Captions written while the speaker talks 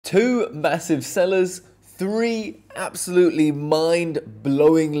Two massive sellers, three absolutely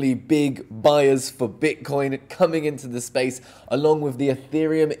mind-blowingly big buyers for Bitcoin coming into the space, along with the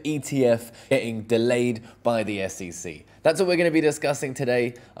Ethereum ETF getting delayed by the SEC. That's what we're going to be discussing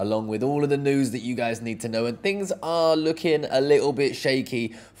today, along with all of the news that you guys need to know. And things are looking a little bit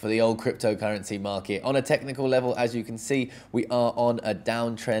shaky for the old cryptocurrency market. On a technical level, as you can see, we are on a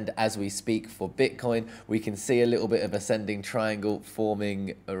downtrend as we speak for Bitcoin. We can see a little bit of ascending triangle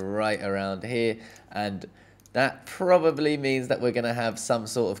forming right around here, and that probably means that we're going to have some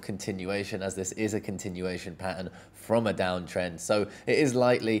sort of continuation, as this is a continuation pattern from a downtrend. So it is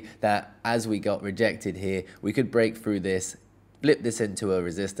likely that as we got rejected here, we could break through this, flip this into a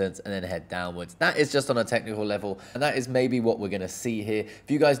resistance, and then head downwards. That is just on a technical level, and that is maybe what we're going to see here.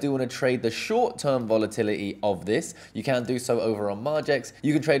 If you guys do want to trade the short-term volatility of this, you can do so over on Margex.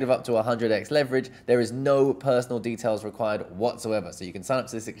 You can trade with up to 100x leverage. There is no personal details required whatsoever. So you can sign up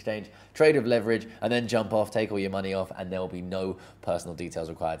to this exchange, trade with leverage, and then jump off, take all your money off, and there will be no personal details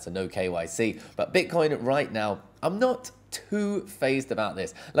required, so no KYC. But Bitcoin right now, I'm not too phased about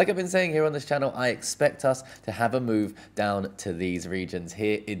this. Like I've been saying here on this channel, I expect us to have a move down to these regions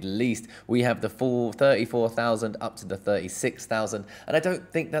here. At least we have the full 34,000 up to the 36,000, and I don't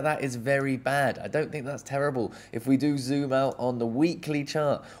think that that is very bad. I don't think that's terrible. If we do zoom out on the weekly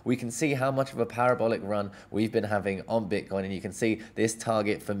chart, we can see how much of a parabolic run we've been having on Bitcoin, and you can see this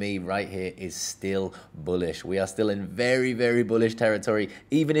target for me right here is still bullish. We are still in very, very bullish territory.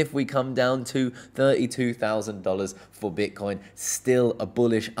 Even if we come down to $32,000 for Bitcoin, still a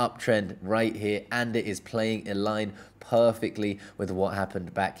bullish uptrend right here, and it is playing in line perfectly with what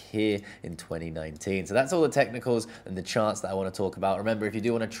happened back here in 2019. So that's all the technicals and the charts that I want to talk about. Remember, if you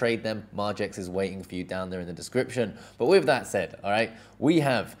do want to trade them, Margex is waiting for you down there in the description. But with that said, all right, we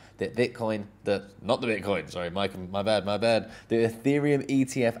have the Bitcoin, not the Bitcoin, sorry, my bad, the Ethereum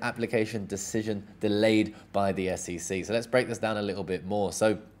ETF application decision delayed by the SEC. So let's break this down a little bit more.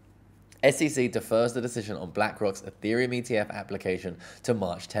 So SEC defers the decision on BlackRock's Ethereum ETF application to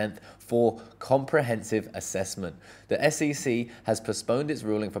March 10th for comprehensive assessment. The SEC has postponed its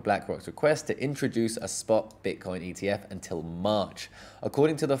ruling for BlackRock's request to introduce a spot Bitcoin ETF until March.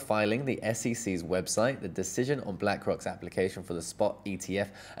 According to the filing, the SEC's website, the decision on BlackRock's application for the spot ETF,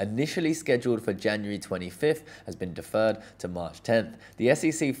 initially scheduled for January 25th, has been deferred to March 10th. The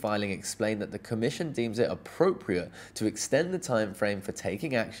SEC filing explained that the Commission deems it appropriate to extend the time frame for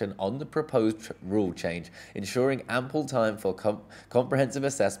taking action on the proposed rule change, ensuring ample time for comprehensive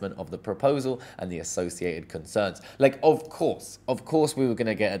assessment of the proposal and the associated concerns. Like, of course we were going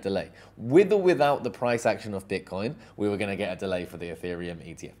to get a delay. With or without the price action of Bitcoin, we were going to get a delay for the Ethereum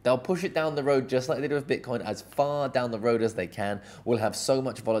ETF. They'll push it down the road just like they did with Bitcoin, as far down the road as they can. We'll have so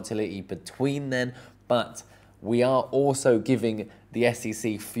much volatility between then, but we are also giving the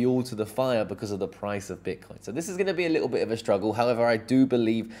SEC fuel to the fire because of the price of Bitcoin. So this is going to be a little bit of a struggle. However, I do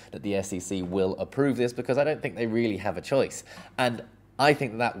believe that the SEC will approve this because I don't think they really have a choice. And I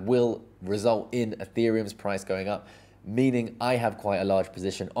think that will result in Ethereum's price going up, meaning I have quite a large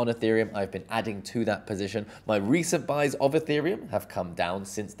position on Ethereum. I've been adding to that position. My recent buys of Ethereum have come down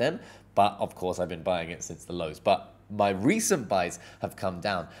since then, but of course I've been buying it since the lows. But my recent buys have come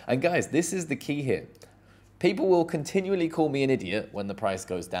down. And guys, this is the key here. People will continually call me an idiot when the price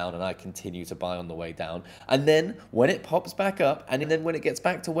goes down and I continue to buy on the way down. And then when it pops back up, and then when it gets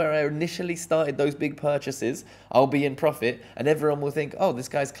back to where I initially started those big purchases, I'll be in profit and everyone will think, oh, this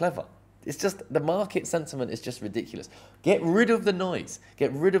guy's clever. It's just, the market sentiment is just ridiculous. Get rid of the noise.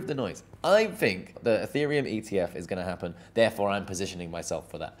 Get rid of the noise. I think the Ethereum ETF is going to happen. Therefore, I'm positioning myself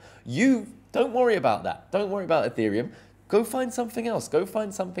for that. You don't worry about that. Don't worry about Ethereum. Go find something else. Go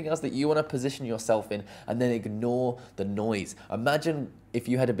find something else that you want to position yourself in, and then ignore the noise. Imagine if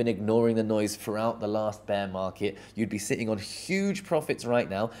you had been ignoring the noise throughout the last bear market, you'd be sitting on huge profits right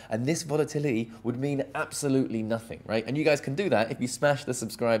now, and this volatility would mean absolutely nothing, right? And you guys can do that if you smash the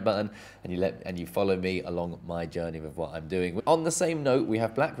subscribe button and you follow me along my journey with what I'm doing. On the same note, we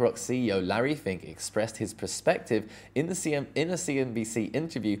have BlackRock CEO Larry Fink expressed his perspective in a CNBC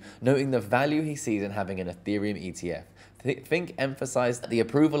interview, noting the value he sees in having an Ethereum ETF. Fink emphasized that the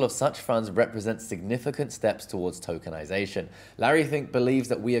approval of such funds represents significant steps towards tokenization. Larry Fink believes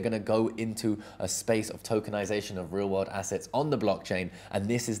that we are going to go into a space of tokenization of real-world assets on the blockchain, and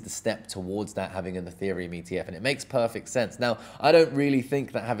this is the step towards that, having an Ethereum ETF, and it makes perfect sense. Now, I don't really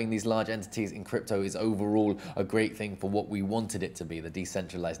think that having these large entities in crypto is overall a great thing for what we wanted it to be, the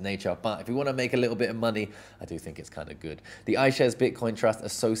decentralized nature, but if we want to make a little bit of money, I do think it's kind of good. The iShares Bitcoin Trust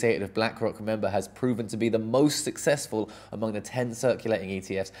associated with BlackRock, remember, has proven to be the most successful among the 10 circulating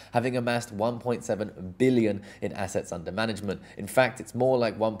ETFs, having amassed 1.7 billion in assets under management. In fact, it's more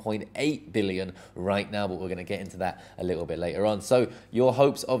like 1.8 billion right now, but we're going to get into that a little bit later on. So your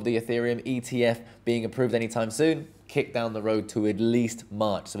hopes of the Ethereum ETF being approved anytime soon kick down the road to at least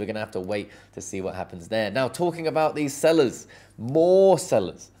March. So we're going to have to wait to see what happens there. Now, talking about these sellers, more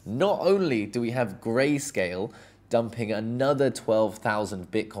sellers. Not only do we have Grayscale dumping another 12,000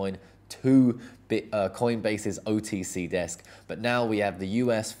 Bitcoin to Coinbase's OTC desk, but now we have the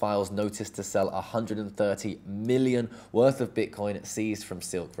US files notice to sell 130 million worth of Bitcoin seized from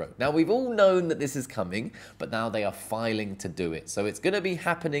Silk Road. Now, we've all known that this is coming, but now they are filing to do it. So it's going to be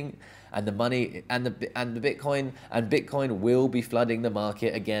happening, and the money and the Bitcoin will be flooding the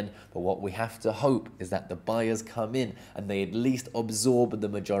market again. But what we have to hope is that the buyers come in and they at least absorb the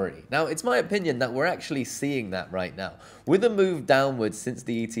majority. Now, it's my opinion that we're actually seeing that right now with a move downwards since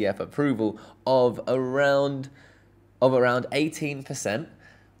the ETF approval of around 18%.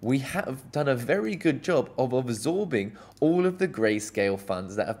 We have done a very good job of absorbing all of the Grayscale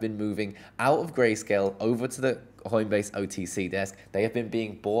funds that have been moving out of Grayscale over to the Coinbase OTC desk. They have been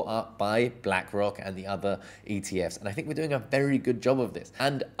being bought up by BlackRock and the other ETFs. And I think we're doing a very good job of this.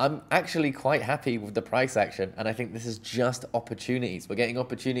 And I'm actually quite happy with the price action. And I think this is just opportunities. We're getting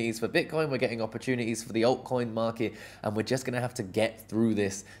opportunities for Bitcoin. We're getting opportunities for the altcoin market. And we're just going to have to get through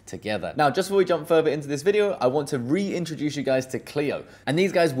this together. Now, just before we jump further into this video, I want to reintroduce you guys to CLEO. And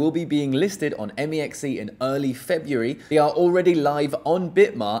these guys will be being listed on MEXC in early February. They are already live on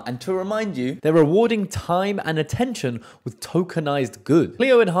Bitmart. And to remind you, they're rewarding time and attention with tokenized goods.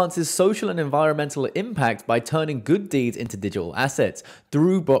 CLEO enhances social and environmental impact by turning good deeds into digital assets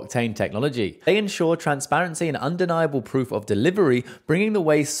through blockchain technology. They ensure transparency and undeniable proof of delivery, bringing the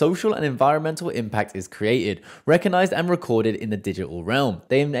way social and environmental impact is created, recognized and recorded in the digital realm.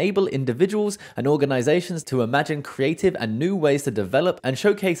 They enable individuals and organizations to imagine creative and new ways to develop and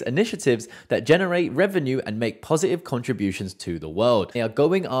showcase initiatives that generate revenue and make positive contributions to the world. They are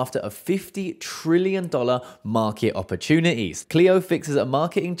going after a $50 trillion market opportunities. CLEO fixes a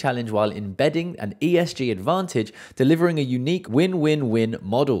marketing challenge while embedding an ESG advantage, delivering a unique win-win-win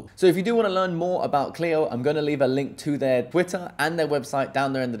model. So if you do want to learn more about CLEO, I'm going to leave a link to their Twitter and their website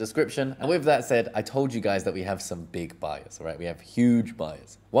down there in the description. And with that said, I told you guys that we have some big buyers, all right? We have huge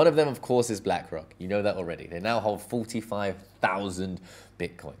buyers. One of them, of course, is BlackRock. You know that already. They now hold 45,000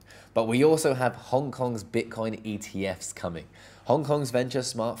 Bitcoin. But we also have Hong Kong's Bitcoin ETFs coming. Hong Kong's Venture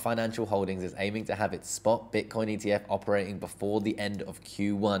Smart Financial Holdings is aiming to have its spot Bitcoin ETF operating before the end of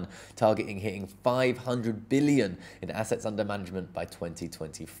Q1, targeting hitting 500 billion in assets under management by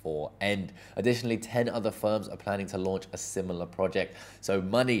 2024 end. Additionally, 10 other firms are planning to launch a similar project. So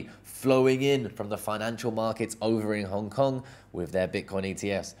money flowing in from the financial markets over in Hong Kong with their Bitcoin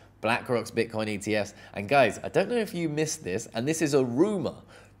ETFs. BlackRock's Bitcoin ETFs. And guys, I don't know if you missed this, and this is a rumor,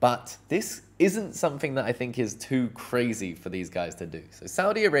 but this isn't something that I think is too crazy for these guys to do. So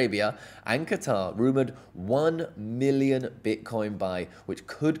Saudi Arabia and Qatar rumored 1 million Bitcoin buy, which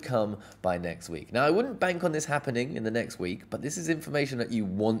could come by next week. Now, I wouldn't bank on this happening in the next week, but this is information that you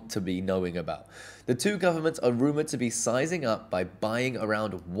want to be knowing about. The two governments are rumored to be sizing up by buying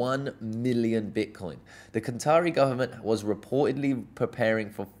around 1 million Bitcoin. The Qatari government was reportedly preparing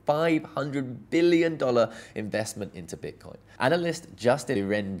for $500 billion investment into Bitcoin. Analyst Justin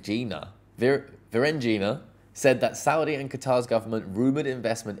Virengina said that Saudi and Qatar's government rumored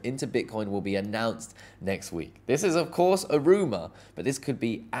investment into Bitcoin will be announced next week. This is, of course, a rumor, but this could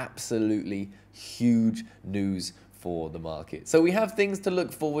be absolutely huge news for the market. So we have things to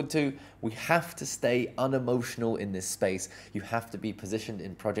look forward to. We have to stay unemotional in this space. You have to be positioned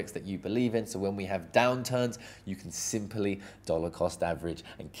in projects that you believe in. So when we have downturns, you can simply dollar cost average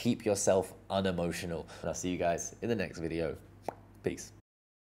and keep yourself unemotional. And I'll see you guys in the next video. Peace.